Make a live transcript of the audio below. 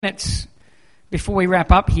minutes before we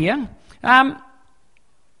wrap up here.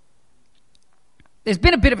 There's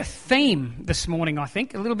been a bit of a theme this morning, I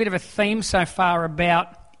think, a little bit of a theme so far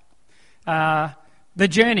about the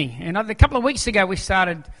journey. And a couple of weeks ago we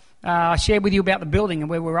started, I shared with you about the building and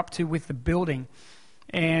where we're up to with the building.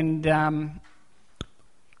 And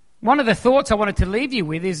one of the thoughts I wanted to leave you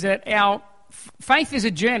with is that our faith is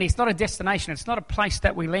a journey. It's not a destination. It's not a place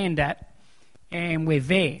that we land at and we're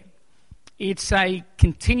there. It's a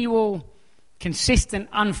continual, consistent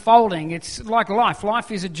unfolding. It's like life. Life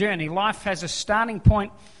is a journey. Life has a starting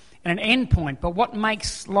point and an end point. But what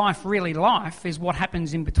makes life really life is what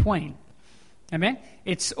happens in between. Amen?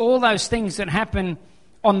 It's all those things that happen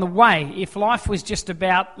on the way. If life was just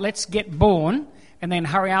about let's get born and then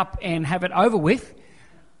hurry up and have it over with,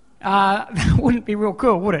 that wouldn't be real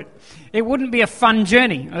cool, would it? It wouldn't be a fun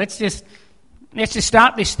journey. Let's just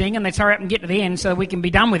start this thing and let's hurry up and get to the end so we can be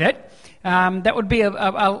done with it. That would be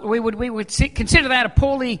we would consider that a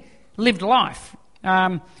poorly lived life.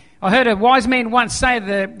 I heard a wise man once say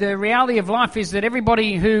the reality of life is that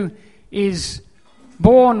everybody who is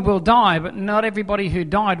born will die, but not everybody who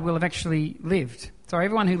died will have actually lived. Sorry,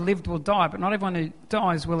 everyone who lived will die, but not everyone who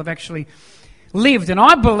dies will have actually lived. And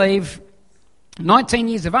I believe, 19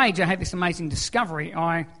 years of age, I had this amazing discovery.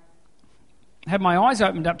 I had my eyes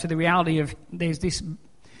opened up to the reality of there's this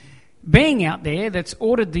being out there that's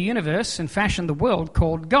ordered the universe and fashioned the world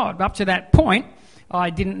called God. Up to that point, I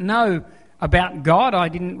didn't know about God. I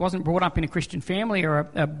wasn't brought up in a Christian family or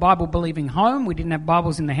a Bible-believing home. We didn't have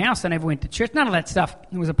Bibles in the house. I never went to church. None of that stuff.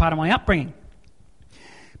 It was a part of my upbringing.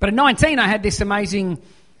 But at 19, I had this amazing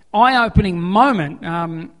eye-opening moment.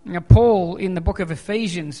 Paul, in the book of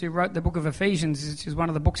Ephesians, who wrote the book of Ephesians, which is one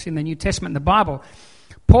of the books in the New Testament in the Bible,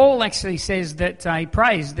 Paul actually says that he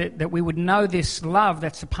prays that we would know this love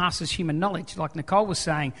that surpasses human knowledge. Like Nicole was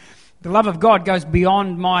saying, the love of God goes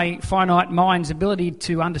beyond my finite mind's ability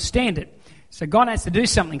to understand it. So God has to do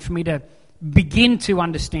something for me to begin to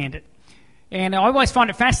understand it. And I always find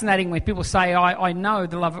it fascinating when people say, I know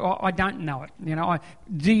the love. I don't know it.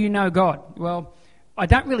 Do you know God? Well, I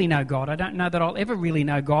don't really know God. I don't know that I'll ever really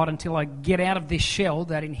know God until I get out of this shell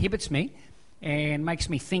that inhibits me and makes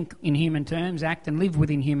me think in human terms, act and live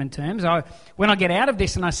within human terms. When I get out of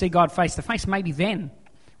this and I see God face to face, maybe then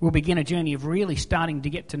we'll begin a journey of really starting to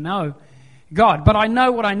get to know God. But I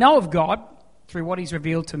know what I know of God through what He's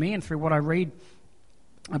revealed to me and through what I read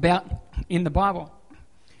about in the Bible.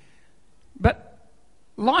 But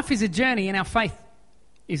life is a journey and our faith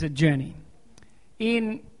is a journey.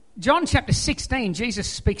 In John chapter 16, Jesus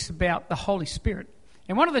speaks about the Holy Spirit.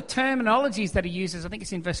 And one of the terminologies that He uses, I think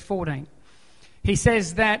it's in verse 14, He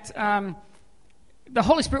says that the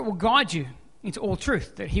Holy Spirit will guide you into all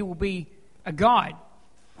truth, that He will be a guide.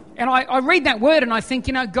 And I read that word and I think,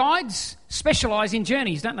 guides specialise in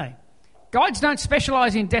journeys, don't they? Guides don't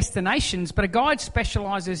specialise in destinations, but a guide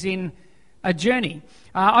specialises in a journey.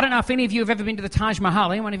 I don't know if any of you have ever been to the Taj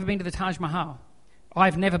Mahal. Anyone ever been to the Taj Mahal?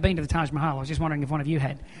 I've never been to the Taj Mahal. I was just wondering if one of you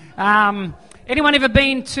had. Anyone ever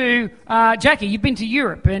been to, Jackie, you've been to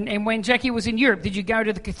Europe, and when Jackie was in Europe, did you go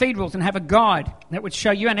to the cathedrals and have a guide that would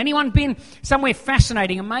show you? And anyone been somewhere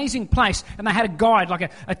fascinating, amazing place, and they had a guide,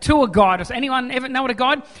 like a tour guide? Or anyone ever know what a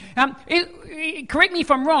guide? Correct me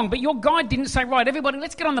if I'm wrong, but your guide didn't say, right, everybody,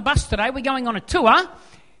 let's get on the bus today. We're going on a tour.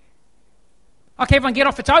 Okay, everyone get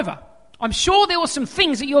off, it's over. I'm sure there were some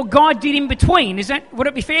things that your guide did in between. Would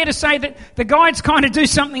it be fair to say that the guides kind of do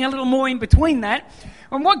something a little more in between that?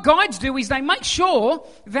 And what guides do is they make sure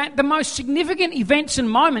that the most significant events and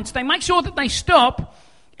moments, they make sure that they stop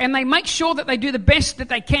and they make sure that they do the best that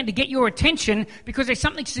they can to get your attention because there's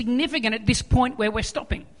something significant at this point where we're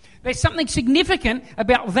stopping. There's something significant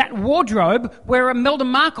about that wardrobe where Imelda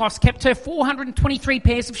Marcos kept her 423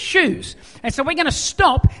 pairs of shoes. And so we're going to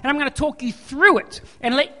stop and I'm going to talk you through it.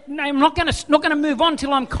 And I'm not going to move on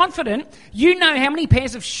till I'm confident you know how many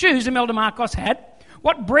pairs of shoes Imelda Marcos had,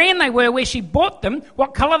 what brand they were, where she bought them,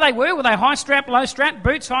 what colour they were they high strap, low strap,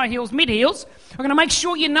 boots, high heels, mid heels. I'm going to make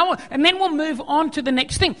sure you know it. And then we'll move on to the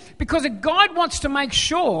next thing. Because a guide wants to make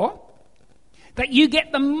sure that you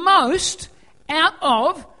get the most out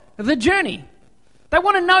of the journey. They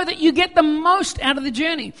want to know that you get the most out of the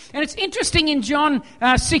journey. And it's interesting in John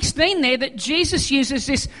 16 there that Jesus uses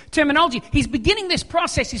this terminology. He's beginning this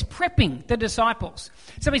process, he's prepping the disciples.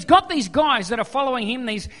 So he's got these guys that are following him,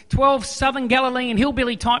 these 12 Southern Galilean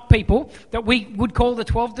hillbilly type people that we would call the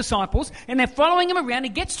 12 disciples, and they're following him around.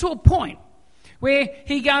 He gets to a point where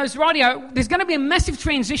he goes, rightio, there's going to be a massive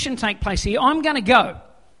transition take place here. I'm going to go.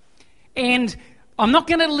 And I'm not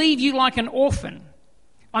going to leave you like an orphan.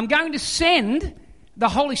 I'm going to send the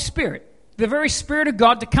Holy Spirit, the very Spirit of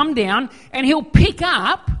God to come down, and he'll pick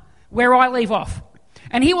up where I leave off.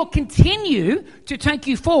 And he will continue to take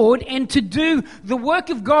you forward and to do the work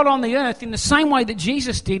of God on the earth in the same way that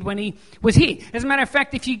Jesus did when he was here. As a matter of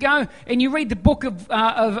fact, if you go and you read the book of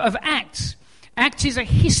Acts, Acts is a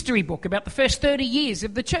history book about the first 30 years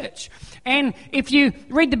of the church. And if you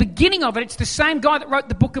read the beginning of it, it's the same guy that wrote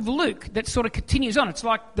the book of Luke that sort of continues on. It's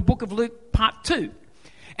like the book of Luke part 2.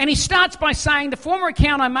 And he starts by saying, the former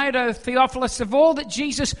account I made, O Theophilus, of all that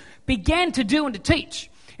Jesus began to do and to teach.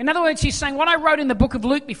 In other words, he's saying what I wrote in the book of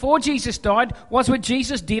Luke before Jesus died was what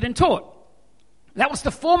Jesus did and taught. That was the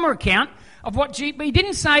former account of what he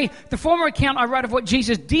didn't say the former account I wrote of what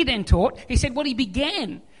Jesus did and taught. He said what he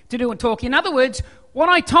began to do and talk. In other words, what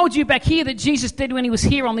I told you back here that Jesus did when he was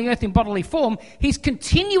here on the earth in bodily form, he's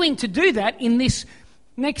continuing to do that in this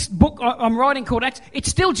next book I'm writing called Acts. It's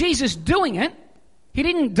still Jesus doing it. He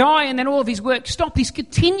didn't die and then all of his work stopped. He's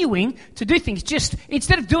continuing to do things. Just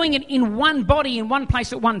instead of doing it in one body, in one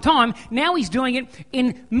place at one time, now he's doing it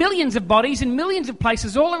in millions of bodies, in millions of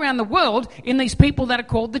places all around the world in these people that are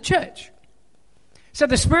called the church. So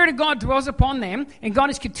the Spirit of God dwells upon them, and God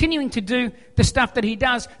is continuing to do the stuff that he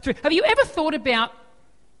does. Have you ever thought about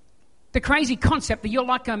the crazy concept that you're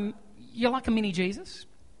like a mini Jesus?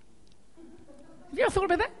 Have you ever thought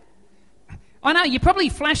about that? I know, you're probably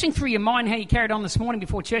flashing through your mind how you carried on this morning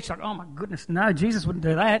before church, like, oh my goodness, no, Jesus wouldn't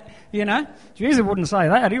do that, you know. Jesus wouldn't say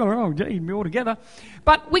that, he'd be all together.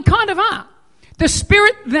 But we kind of are. The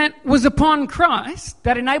Spirit that was upon Christ,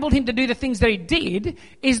 that enabled him to do the things that he did,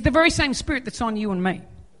 is the very same Spirit that's on you and me.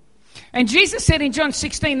 And Jesus said in John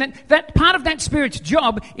 16 that part of that Spirit's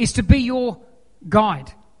job is to be your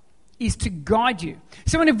guide, is to guide you.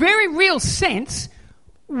 So in a very real sense,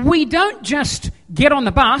 we don't just get on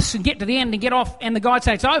the bus and get to the end and get off and the guide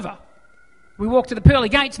say it's over. We walk to the pearly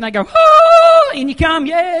gates and they go, oh, and you come,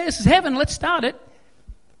 yeah, this is heaven, let's start it.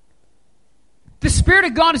 The Spirit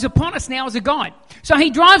of God is upon us now as a guide. So he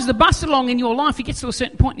drives the bus along in your life, he gets to a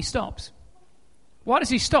certain point and he stops. Why does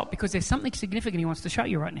he stop? Because there's something significant he wants to show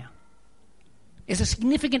you right now. There's a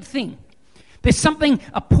significant thing. There's something,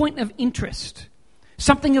 a point of interest,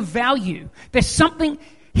 something of value. There's something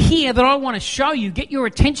here that I want to show you, get your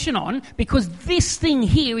attention on, because this thing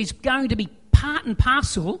here is going to be part and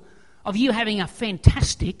parcel of you having a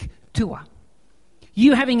fantastic tour.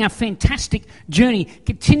 You having a fantastic journey,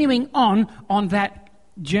 continuing on that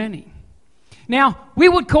journey. Now, we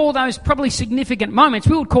would call those probably significant moments,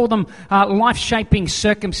 we would call them life-shaping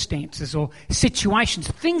circumstances or situations.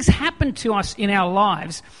 Things happen to us in our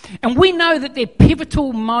lives, and we know that they're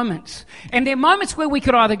pivotal moments. And they're moments where we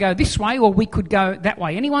could either go this way or we could go that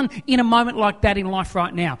way. Anyone in a moment like that in life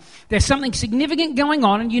right now? There's something significant going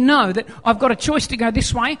on, and you know that I've got a choice to go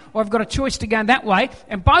this way or I've got a choice to go that way,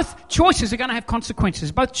 and both choices are going to have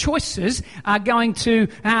consequences. Both choices are going to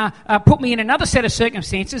put me in another set of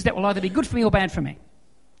circumstances that will either be good for me or bad for me.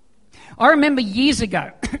 I remember years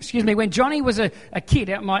ago, when Johnny was a kid,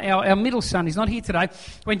 our middle son, he's not here today,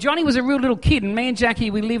 when Johnny was a real little kid, and me and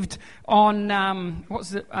Jackie, we lived on, what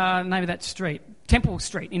was the name of that street? Temple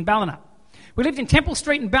Street in Ballina. We lived in Temple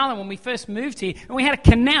Street in Ballina when we first moved here, and we had a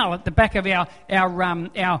canal at the back of our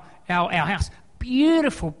house.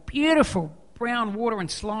 Beautiful, beautiful brown water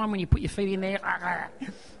and slime when you put your feet in there.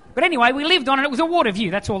 But anyway, we lived on it. It was a water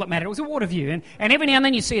view. That's all that mattered. It was a water view. And every now and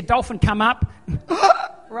then you see a dolphin come up,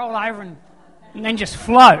 roll over, and then just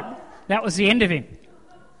float. That was the end of him.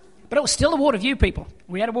 But it was still a water view, people.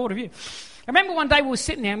 We had a water view. I remember one day we were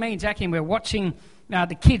sitting there, me and Jackie, and we were watching.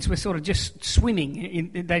 The kids were sort of just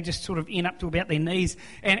swimming. They just sort of in up to about their knees.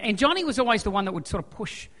 And Johnny was always the one that would sort of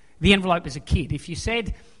push the envelope as a kid. If you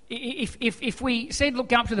said... If we said, look,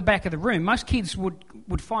 go up to the back of the room, most kids would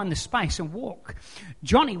find the space and walk.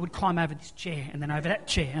 Johnny would climb over this chair and then over that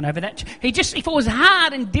chair and over that chair. If it was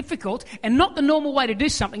hard and difficult and not the normal way to do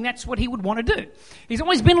something, that's what he would want to do. He's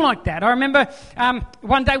always been like that. I remember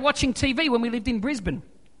one day watching TV when we lived in Brisbane,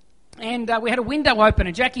 and we had a window open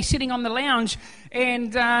and Jackie sitting on the lounge,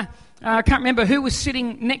 and I can't remember who was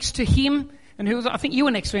sitting next to him and who was, I think you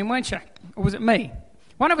were next to him, weren't you? Or was it me?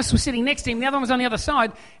 One of us was sitting next to him, the other one was on the other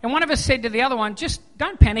side, and one of us said to the other one, just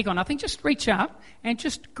don't panic on nothing, just reach up and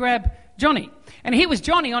just grab Johnny. And here was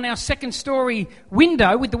Johnny on our second story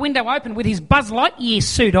window with the window open with his Buzz Lightyear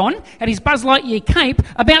suit on and his Buzz Lightyear cape,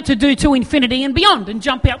 about to do to infinity and beyond and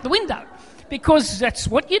jump out the window. Because that's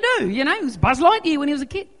what you do, you know, he was Buzz Lightyear when he was a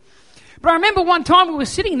kid. But I remember one time we were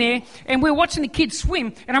sitting there and we were watching the kids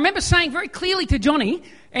swim, and I remember saying very clearly to Johnny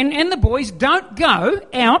and the boys, don't go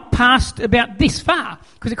out past about this far,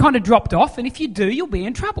 because it kind of dropped off, and if you do, you'll be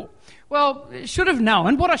in trouble. Well, should have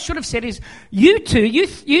known. What I should have said is, you two,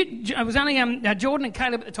 it was only Jordan and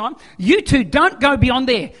Caleb at the time, you two don't go beyond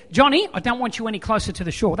there. Johnny, I don't want you any closer to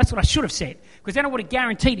the shore. That's what I should have said, because then I would have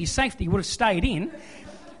guaranteed his safety. He would have stayed in.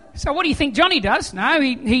 So what do you think Johnny does? No,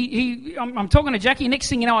 I'm talking to Jackie. Next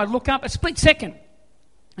thing you know, I look up, a split second,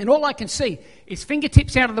 and all I can see is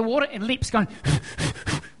fingertips out of the water and lips going...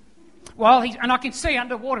 and I can see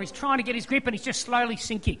underwater, he's trying to get his grip and he's just slowly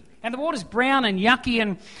sinking. And the water's brown and yucky,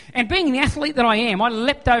 and being the athlete that I am, I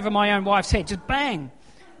leapt over my own wife's head, just bang.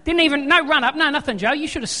 No run up, no nothing, Joe. You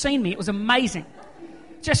should have seen me. It was amazing.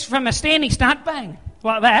 Just from a standing start, bang,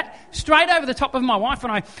 like that, straight over the top of my wife.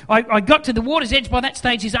 And I got to the water's edge. By that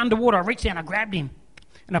stage, he's underwater. I reached down, I grabbed him,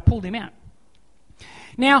 and I pulled him out.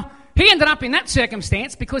 Now, he ended up in that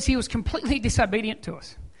circumstance because he was completely disobedient to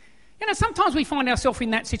us. You know, sometimes we find ourselves in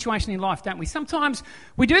that situation in life, don't we? Sometimes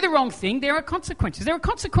we do the wrong thing. There are consequences. There are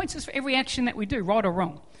consequences for every action that we do, right or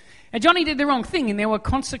wrong. And Johnny did the wrong thing, and there were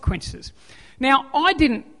consequences. Now, I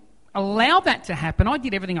didn't allow that to happen. I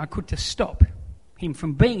did everything I could to stop him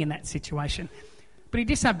from being in that situation. But he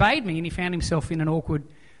disobeyed me, and he found himself in an awkward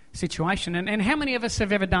situation. And how many of us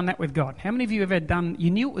have ever done that with God? How many of you have ever done, you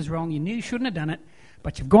knew it was wrong, you knew you shouldn't have done it,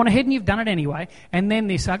 but you've gone ahead and you've done it anyway, and then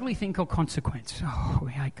this ugly thing called consequence. Oh,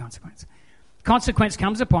 we hate consequence. Consequence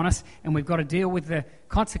comes upon us, and we've got to deal with the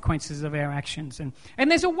consequences of our actions. And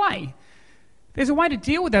there's a way. There's a way to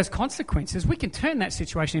deal with those consequences. We can turn that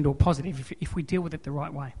situation into a positive if we deal with it the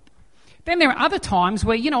right way. Then there are other times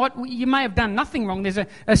where, you know what, you may have done nothing wrong. There's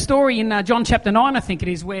a story in John chapter 9, I think it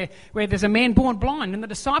is, where there's a man born blind, and the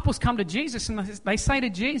disciples come to Jesus, and they say to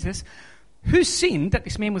Jesus, who sinned that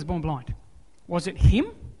this man was born blind? Was it him?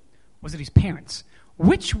 Was it his parents?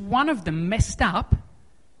 Which one of them messed up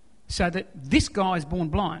so that this guy is born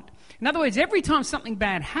blind? In other words, every time something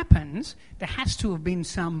bad happens, there has to have been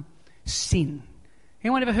some sin.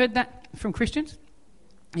 Anyone ever heard that from Christians?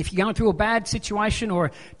 If you're going through a bad situation or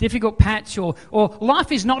a difficult patch, or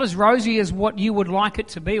life is not as rosy as what you would like it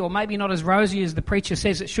to be, or maybe not as rosy as the preacher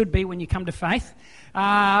says it should be when you come to faith,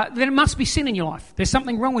 then it must be sin in your life. There's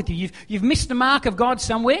something wrong with you. You've missed the mark of God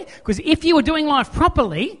somewhere, because if you were doing life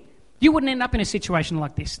properly, you wouldn't end up in a situation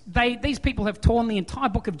like this. These people have torn the entire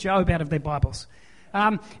book of Job out of their Bibles.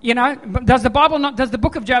 Does the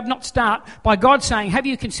book of Job not start by God saying, have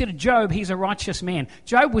you considered Job? He's a righteous man.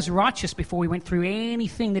 Job was righteous before he went through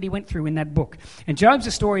anything that he went through in that book. And Job's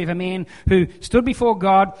a story of a man who stood before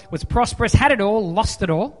God, was prosperous, had it all, lost it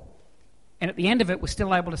all, and at the end of it was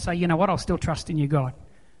still able to say, you know what, I'll still trust in you, God.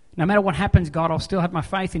 No matter what happens, God, I'll still have my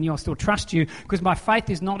faith in you. I'll still trust you, because my faith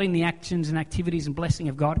is not in the actions and activities and blessing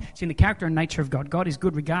of God. It's in the character and nature of God. God is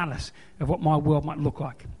good regardless of what my world might look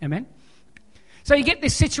like. Amen? So you get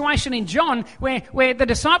this situation in John where the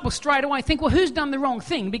disciples straight away think, well, who's done the wrong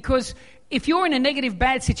thing? Because if you're in a negative,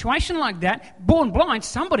 bad situation like that, born blind,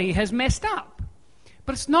 somebody has messed up.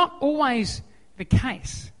 But it's not always the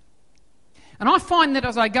case. And I find that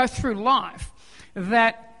as I go through life,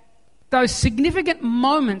 that those significant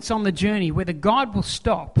moments on the journey where the guide will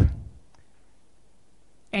stop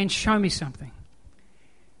and show me something,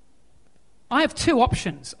 I have two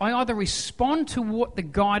options. I either respond to what the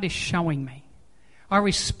guide is showing me. I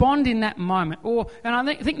respond in that moment. And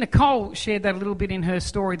I think Nicole shared that a little bit in her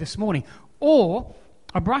story this morning. Or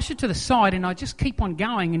I brush it to the side and I just keep on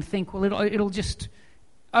going and think, well, it'll just,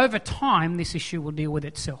 over time, this issue will deal with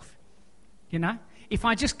itself. You know? If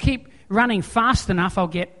I just keep running fast enough, I'll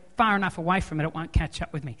get far enough away from it, it won't catch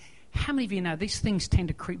up with me. How many of you know these things tend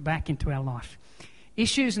to creep back into our life?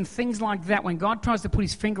 Issues and things like that, when God tries to put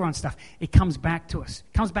his finger on stuff, it comes back to us.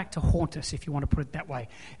 It comes back to haunt us, if you want to put it that way.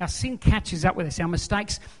 Our sin catches up with us. Our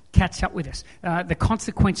mistakes catch up with us. The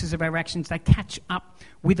consequences of our actions, they catch up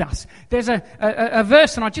with us. There's a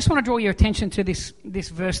verse, and I just want to draw your attention to this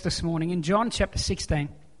verse this morning. In John chapter 16,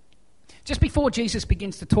 just before Jesus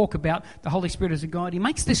begins to talk about the Holy Spirit as a guide, he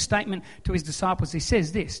makes this statement to his disciples. He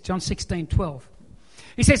says this, John 16:12.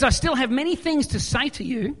 He says, I still have many things to say to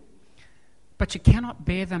you, but you cannot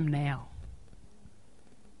bear them now.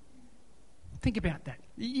 Think about that.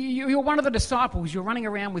 You're one of the disciples. You're running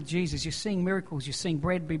around with Jesus. You're seeing miracles. You're seeing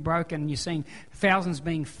bread be broken. You're seeing thousands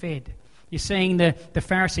being fed. You're seeing the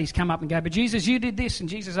Pharisees come up and go, but Jesus, you did this. And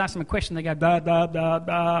Jesus asked them a question. They go, blah, blah, blah,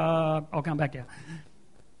 blah. I'll come back to you.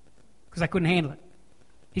 Because they couldn't handle it.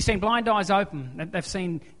 He's seen blind eyes open. They've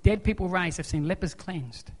seen dead people raised. They've seen lepers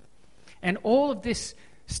cleansed. And all of this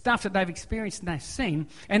stuff that they've experienced and they've seen.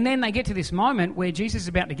 And then they get to this moment where Jesus is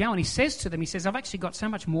about to go and he says to them, he says, I've actually got so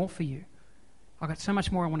much more for you. I've got so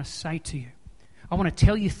much more I want to say to you. I want to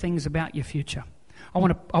tell you things about your future. I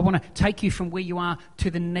want to take you from where you are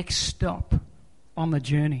to the next stop on the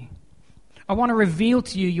journey. I want to reveal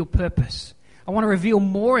to you your purpose. I want to reveal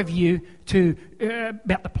more of you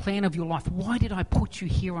about the plan of your life. Why did I put you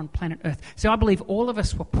here on planet Earth? So I believe all of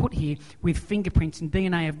us were put here with fingerprints and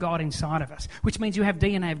DNA of God inside of us, which means you have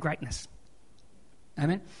DNA of greatness.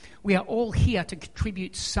 Amen? We are all here to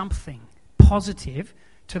contribute something positive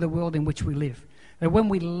to the world in which we live. That when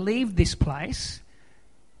we leave this place,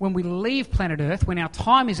 when we leave planet Earth, when our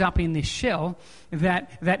time is up in this shell, that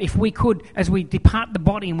if we could, as we depart the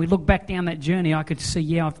body and we look back down that journey, I could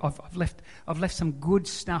see, I've left some good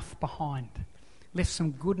stuff behind. Left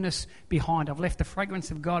some goodness behind. I've left the fragrance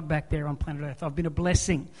of God back there on planet Earth. I've been a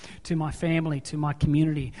blessing to my family, to my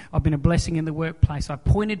community. I've been a blessing in the workplace. I've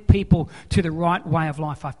pointed people to the right way of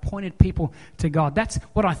life. I've pointed people to God. That's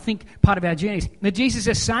what I think part of our journey is. Now, Jesus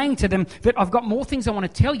is saying to them that I've got more things I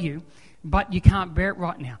want to tell you, but you can't bear it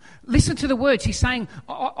right now. Listen to the words. He's saying,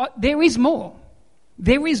 there is more.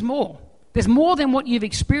 There is more. There's more than what you've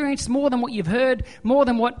experienced, more than what you've heard, more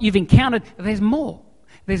than what you've encountered. There's more.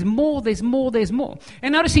 There's more, there's more, there's more.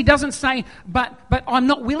 And notice he doesn't say, but I'm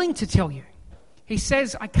not willing to tell you. He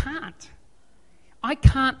says, I can't. I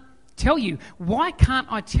can't tell you. Why can't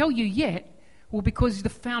I tell you yet? Well, because the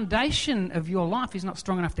foundation of your life is not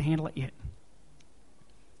strong enough to handle it yet.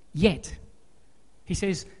 Yet. He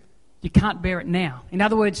says, you can't bear it now. In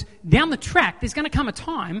other words, down the track, there's going to come a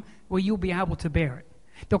time where you'll be able to bear it.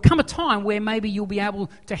 There'll come a time where maybe you'll be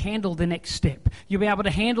able to handle the next step. You'll be able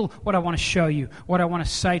to handle what I want to show you, what I want to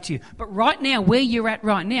say to you. But right now, where you're at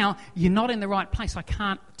right now, you're not in the right place. I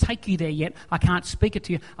can't take you there yet. I can't speak it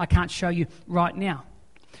to you. I can't show you right now.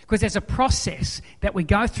 Because there's a process that we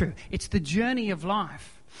go through. It's the journey of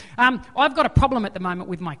life. I've got a problem at the moment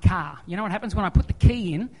with my car. You know what happens when I put the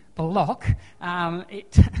key in, the lock,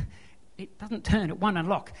 it doesn't turn, it won't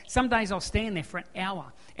unlock. Some days I'll stand there for an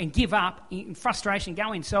hour and give up in frustration,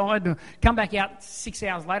 go inside, come back out 6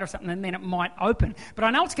 hours later or something, and then it might open. But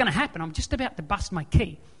I know it's going to happen. I'm just about to bust my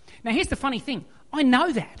key. Now, here's the funny thing. I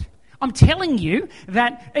know that. I'm telling you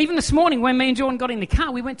that even this morning when me and Jordan got in the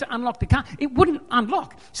car, we went to unlock the car. It wouldn't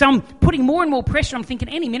unlock. So I'm putting more and more pressure. I'm thinking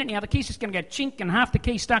any minute now the key's just going to go chink and half the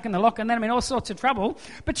key stuck in the lock and then I'm in all sorts of trouble.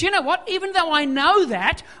 But you know what? Even though I know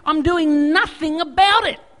that, I'm doing nothing about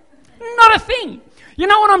it. Not a thing. You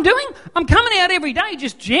know what I'm doing? I'm coming out every day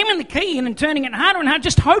just jamming the key in and turning it harder and harder,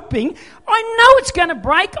 just hoping. I know it's going to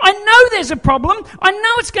break. I know there's a problem. I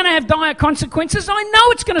know it's going to have dire consequences. I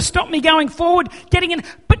know it's going to stop me going forward, getting in.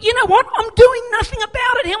 But you know what? I'm doing nothing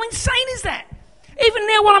about it. How insane is that? Even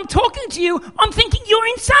now while I'm talking to you, I'm thinking you're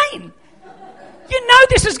insane. You know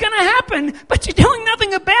this is going to happen, but you're doing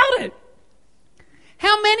nothing about it.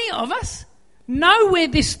 How many of us know where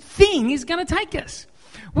this thing is going to take us?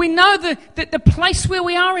 We know the place where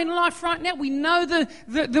we are in life right now. We know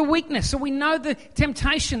the weakness, or we know the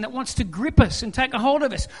temptation that wants to grip us and take a hold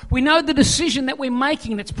of us. We know the decision that we're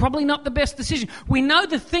making that's probably not the best decision. We know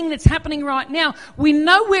the thing that's happening right now. We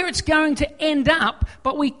know where it's going to end up,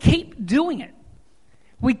 but we keep doing it.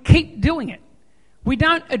 We keep doing it. We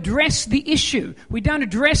don't address the issue. We don't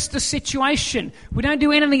address the situation. We don't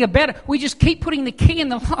do anything about it. We just keep putting the key in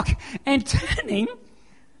the lock and turning,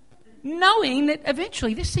 knowing that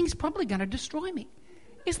eventually this thing's probably going to destroy me.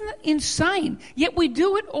 Isn't that insane? Yet we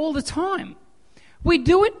do it all the time. We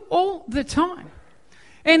do it all the time.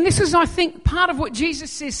 And this is, I think, part of what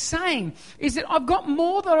Jesus is saying, is that I've got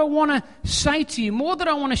more that I want to say to you, more that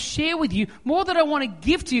I want to share with you, more that I want to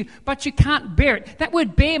give to you, but you can't bear it. That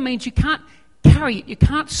word bear means you can't carry it, you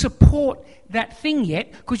can't support that thing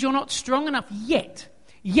yet because you're not strong enough yet.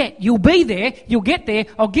 Yet, you'll be there, you'll get there,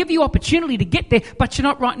 I'll give you opportunity to get there, but you're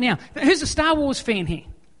not right now. Who's a Star Wars fan here?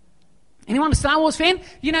 Anyone a Star Wars fan?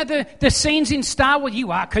 You know the scenes in Star Wars,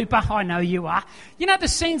 you are, Cooper, I know you are. You know the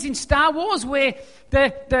scenes in Star Wars where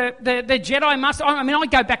the Jedi Master, I mean I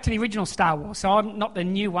go back to the original Star Wars, so I'm not the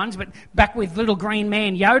new ones, but back with little green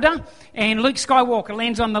man Yoda, and Luke Skywalker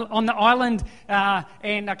lands on the island,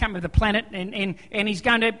 and I can't remember the planet, and he's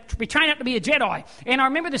going to be trained up to be a Jedi. And I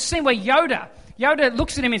remember the scene where Yoda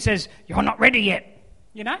looks at him and says, "You're not ready yet."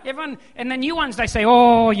 You know, everyone, and the new ones, they say,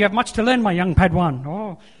 "Oh, you have much to learn, my young Padawan."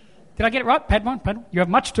 Oh, did I get it right? Padawan? You have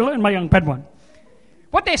much to learn, my young Padawan.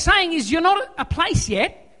 What they're saying is you're not at a place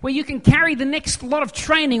yet where you can carry the next lot of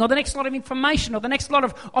training or the next lot of information or the next lot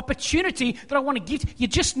of opportunity that I want to give. You're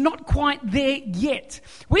just not quite there yet.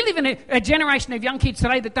 We live in a generation of young kids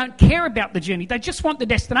today that don't care about the journey. They just want the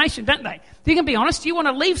destination, don't they? You can be honest. You want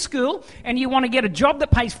to leave school and you want to get a job that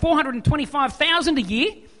pays $425,000 a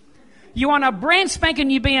year. You want a brand spanking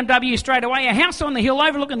new BMW straight away, a house on the hill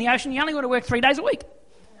overlooking the ocean. You only want to work 3 days a week.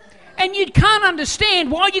 And you can't understand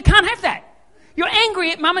why you can't have that. You're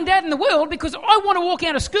angry at mum and dad in the world because I want to walk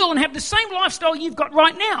out of school and have the same lifestyle you've got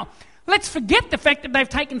right now. Let's forget the fact that they've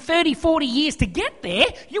taken 30, 40 years to get there.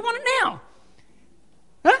 You want it now.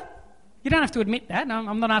 Huh? You don't have to admit that. No,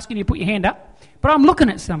 I'm not asking you to put your hand up. But I'm looking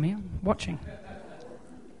at some here, watching.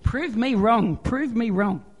 Prove me wrong. Prove me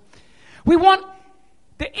wrong. We want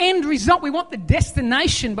the end result. We want the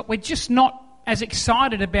destination, but we're just not as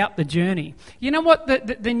excited about the journey. You know what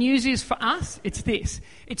the news is for us? It's this.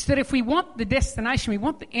 It's that if we want the destination, we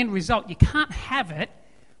want the end result, you can't have it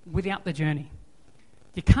without the journey.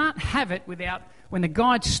 You can't have it without when the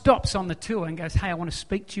guide stops on the tour and goes, hey, I want to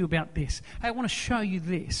speak to you about this. Hey, I want to show you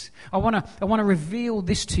this. I want to reveal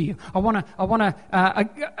this to you. I want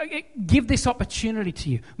to give this opportunity to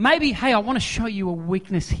you. Maybe, hey, I want to show you a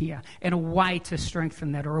weakness here and a way to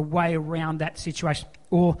strengthen that or a way around that situation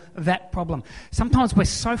or that problem. Sometimes we're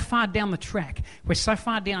so far down the track, we're so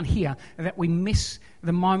far down here that we miss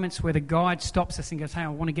the moments where the guide stops us and goes, hey, I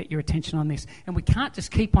want to get your attention on this. And we can't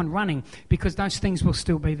just keep on running because those things will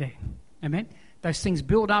still be there. Amen? Those things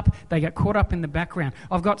build up, they get caught up in the background.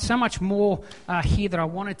 I've got so much more here that I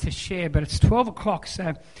wanted to share, but it's 12 o'clock,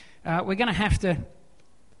 so we're going to have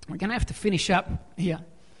to finish up here.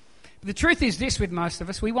 But the truth is this with most of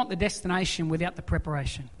us, we want the destination without the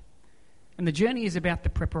preparation. And the journey is about the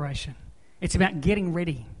preparation. It's about getting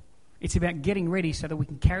ready. It's about getting ready so that we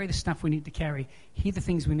can carry the stuff we need to carry, hear the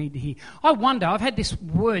things we need to hear. I wonder, I've had this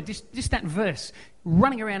word, just that verse,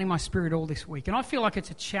 running around in my spirit all this week, and I feel like it's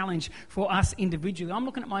a challenge for us individually. I'm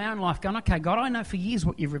looking at my own life going, okay, God, I know for years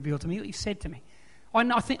what you've revealed to me, what you've said to me.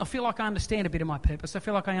 I feel like I understand a bit of my purpose. I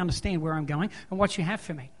feel like I understand where I'm going and what you have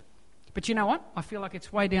for me. But you know what? I feel like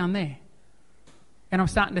it's way down there. And I'm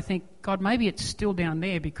starting to think, God, maybe it's still down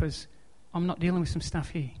there because I'm not dealing with some stuff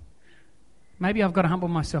here. Maybe I've got to humble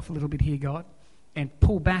myself a little bit here, God, and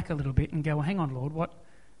pull back a little bit and go, well, hang on, Lord, what?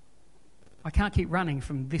 I can't keep running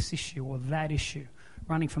from this issue or that issue,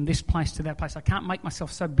 running from this place to that place. I can't make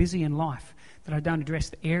myself so busy in life that I don't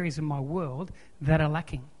address the areas of my world that are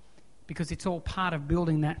lacking, because it's all part of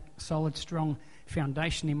building that solid, strong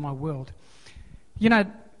foundation in my world. You know,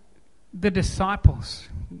 the disciples,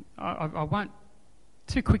 I won't,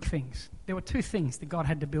 two quick things. There were two things that God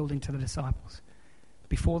had to build into the disciples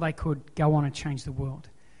before they could go on and change the world.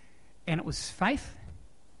 And it was faith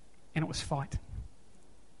and it was fight.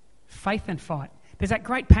 Faith and fight. There's that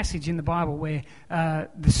great passage in the Bible where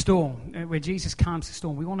the storm, where Jesus calms the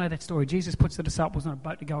storm. We all know that story. Jesus puts the disciples on a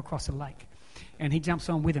boat to go across a lake. And he jumps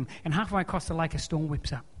on with them. And halfway across the lake, a storm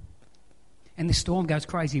whips up. And the storm goes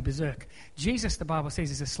crazy, berserk. Jesus, the Bible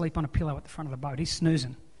says, is asleep on a pillow at the front of the boat. He's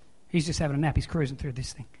snoozing. He's just having a nap. He's cruising through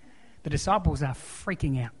this thing. The disciples are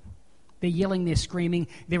freaking out. They're yelling, they're screaming,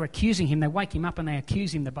 they're accusing him. They wake him up and they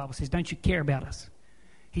accuse him, the Bible says, don't you care about us?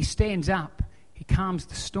 He stands up, he calms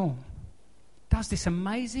the storm, does this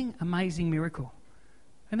amazing, amazing miracle.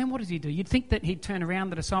 And then what does he do? You'd think that he'd turn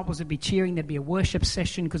around, the disciples would be cheering, there'd be a worship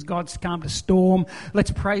session because God's calmed a storm,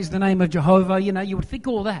 let's praise the name of Jehovah, you would think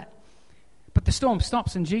all that. But the storm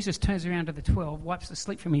stops and Jesus turns around to the 12, wipes the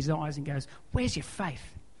sleep from his eyes and goes, where's your faith?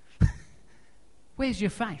 Where's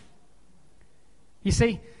your faith? You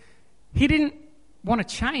see, he didn't want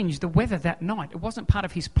to change the weather that night. It wasn't part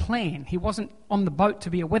of his plan. He wasn't on the boat to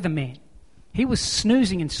be a weatherman. He was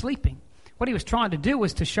snoozing and sleeping. What he was trying to do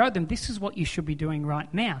was to show them this is what you should be doing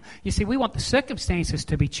right now. You see, we want the circumstances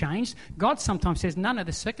to be changed. God sometimes says, no,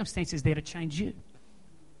 the circumstance is there to change you.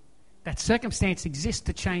 That circumstance exists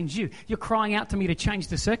to change you. You're crying out to me to change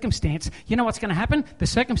the circumstance. You know what's going to happen? The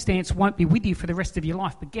circumstance won't be with you for the rest of your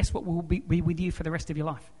life. But guess what will be with you for the rest of your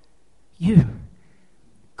life? You.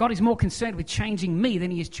 God is more concerned with changing me than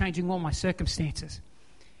he is changing all my circumstances.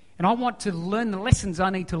 And I want to learn the lessons I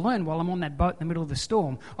need to learn while I'm on that boat in the middle of the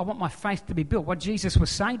storm. I want my faith to be built. What Jesus was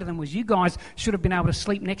saying to them was, you guys should have been able to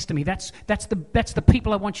sleep next to me. That's the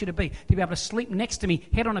people I want you to be able to sleep next to me,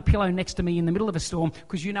 head on a pillow next to me in the middle of a storm,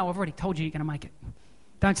 because you know I've already told you you're going to make it.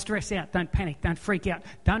 Don't stress out. Don't panic. Don't freak out.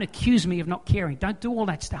 Don't accuse me of not caring. Don't do all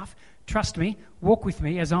that stuff. Trust me. Walk with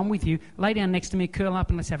me as I'm with you. Lay down next to me, curl up,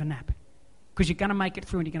 and let's have a nap. Because you're going to make it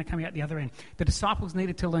through and you're going to come out the other end. The disciples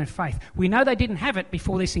needed to learn faith. We know they didn't have it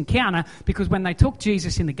before this encounter, because when they took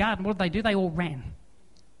Jesus in the garden, what did they do? They all ran.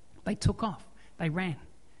 They took off. They ran.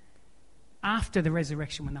 After the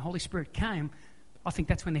resurrection, when the Holy Spirit came, I think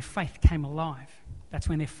that's when their faith came alive. That's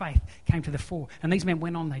when their faith came to the fore. And these men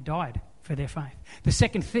went on, they died for their faith. The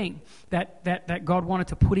second thing that God wanted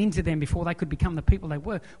to put into them before they could become the people they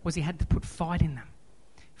were was he had to put fight in them.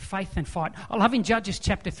 Faith and fight. I love in Judges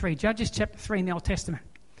chapter 3. Judges chapter 3 in the Old Testament.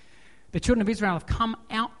 The children of Israel have come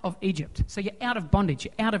out of Egypt. So you're out of bondage.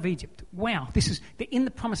 You're out of Egypt. Wow. They're in the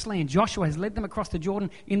promised land. Joshua has led them across the Jordan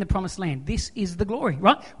in the promised land. This is the glory,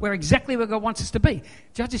 right? We're exactly where God wants us to be.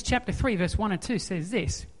 Judges chapter 3 verse 1 and 2 says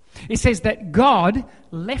this. It says that God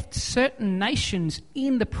left certain nations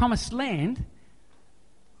in the promised land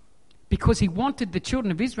because he wanted the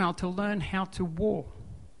children of Israel to learn how to war.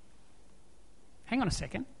 Hang on a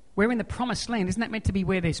second. We're in the promised land. Isn't that meant to be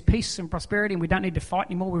where there's peace and prosperity and we don't need to fight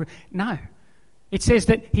anymore? No. It says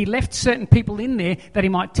that he left certain people in there that he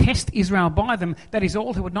might test Israel by them, that is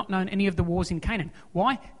all who had not known any of the wars in Canaan.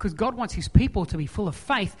 Why? Because God wants his people to be full of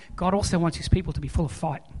faith. God also wants his people to be full of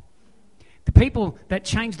fight. The people that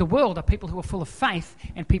change the world are people who are full of faith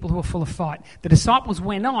and people who are full of fight. The disciples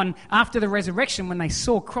went on after the resurrection. When they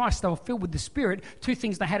saw Christ, they were filled with the Spirit. Two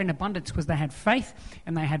things they had in abundance was they had faith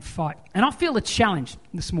and they had fight. And I feel a challenge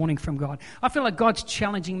this morning from God. I feel like God's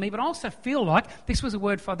challenging me, but I also feel like this was a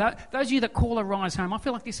word for those of you that call Arise Home. I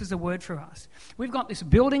feel like this is a word for us. We've got this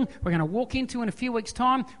building we're going to walk into in a few weeks'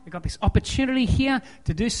 time. We've got this opportunity here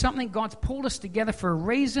to do something. God's pulled us together for a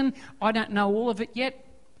reason. I don't know all of it yet.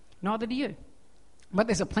 Neither do you. But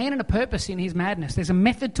there's a plan and a purpose in his madness. There's a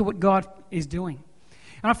method to what God is doing.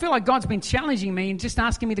 And I feel like God's been challenging me and just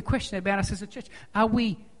asking me the question about us as a church. Are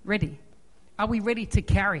we ready? Are we ready to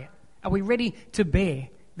carry it? Are we ready to bear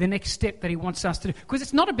the next step that he wants us to do? Because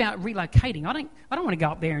it's not about relocating. I don't want to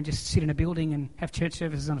go up there and just sit in a building and have church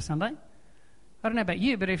services on a Sunday. I don't know about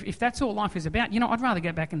you, but if that's all life is about, I'd rather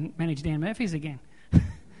go back and manage Dan Murphy's again.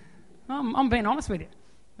 I'm being honest with you.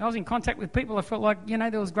 I was in contact with people. I felt like,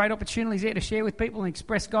 there was great opportunities there to share with people and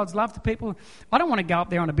express God's love to people. I don't want to go up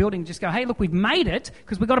there on a building and just go, hey, look, we've made it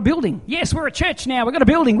because we've got a building. Yes, we're a church now. We've got a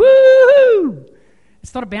building. Woo!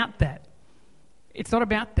 It's not about that. It's not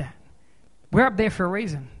about that. We're up there for a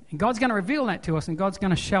reason. And God's going to reveal that to us, and God's going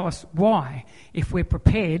to show us why if we're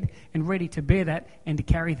prepared and ready to bear that and to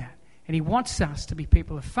carry that. And he wants us to be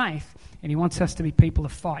people of faith, and he wants us to be people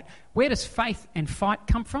of fight. Where does faith and fight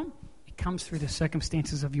come from? Comes through the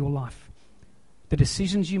circumstances of your life, the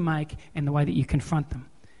decisions you make and the way that you confront them.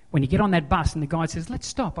 When you get on that bus and the guide says, let's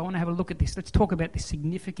stop, I want to have a look at this, let's talk about this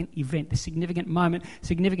significant event, this significant moment,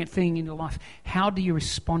 significant thing in your life, how do you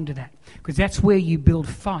respond to that? Because that's where you build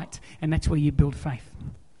fight and that's where you build faith.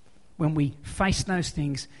 When we face those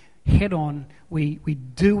things head on, we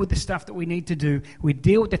do with the stuff that we need to do, we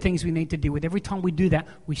deal with the things we need to deal with. Every time we do that,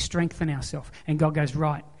 we strengthen ourselves, and God goes,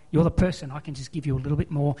 right, you're the person. I can just give you a little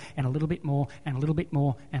bit more and a little bit more and a little bit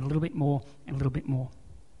more and a little bit more and a little bit more.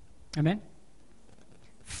 Amen?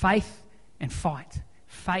 Faith and fight.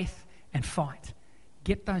 Faith and fight.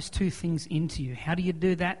 Get those two things into you. How do you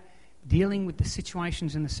do that? Dealing with the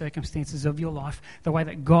situations and the circumstances of your life the way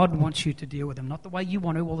that God wants you to deal with them. Not the way you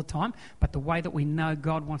want to all the time, but the way that we know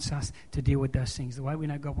God wants us to deal with those things, the way we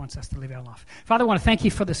know God wants us to live our life. Father, I want to thank you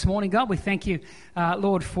for this morning, God. We thank you,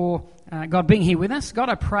 Lord, for God being here with us. God,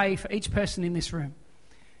 I pray for each person in this room.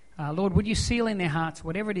 Lord, would you seal in their hearts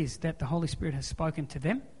whatever it is that the Holy Spirit has spoken to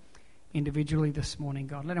them individually this morning,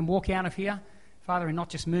 God. Let them walk out of here, Father, and not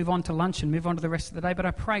just move on to lunch and move on to the rest of the day, but I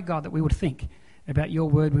pray, God, that we would think about your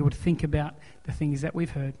word, we would think about the things that we've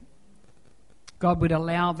heard. God would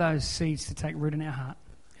allow those seeds to take root in our heart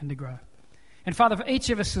and to grow. And Father, for each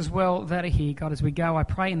of us as well that are here, God, as we go, I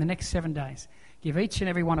pray in the next 7 days, give each and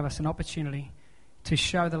every one of us an opportunity to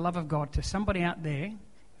show the love of God to somebody out there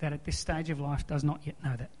that at this stage of life does not yet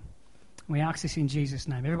know that. We ask this in Jesus'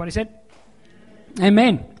 name. Everybody said?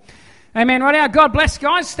 Amen. Amen. Right out. God bless,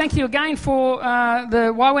 guys. Thank you again for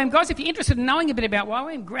the YWAM guys. If you're interested in knowing a bit about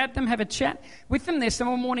YWAM, grab them, have a chat with them. There's some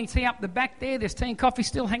more morning tea up the back there. There's tea and coffee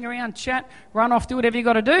still. Hang around, chat, run off, do whatever you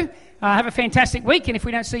got to do. Have a fantastic week. And if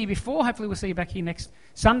we don't see you before, hopefully we'll see you back here next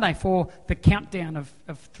Sunday for the countdown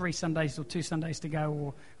of 3 Sundays or 2 Sundays to go.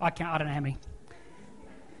 Or I don't know how many.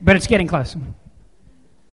 But it's getting close.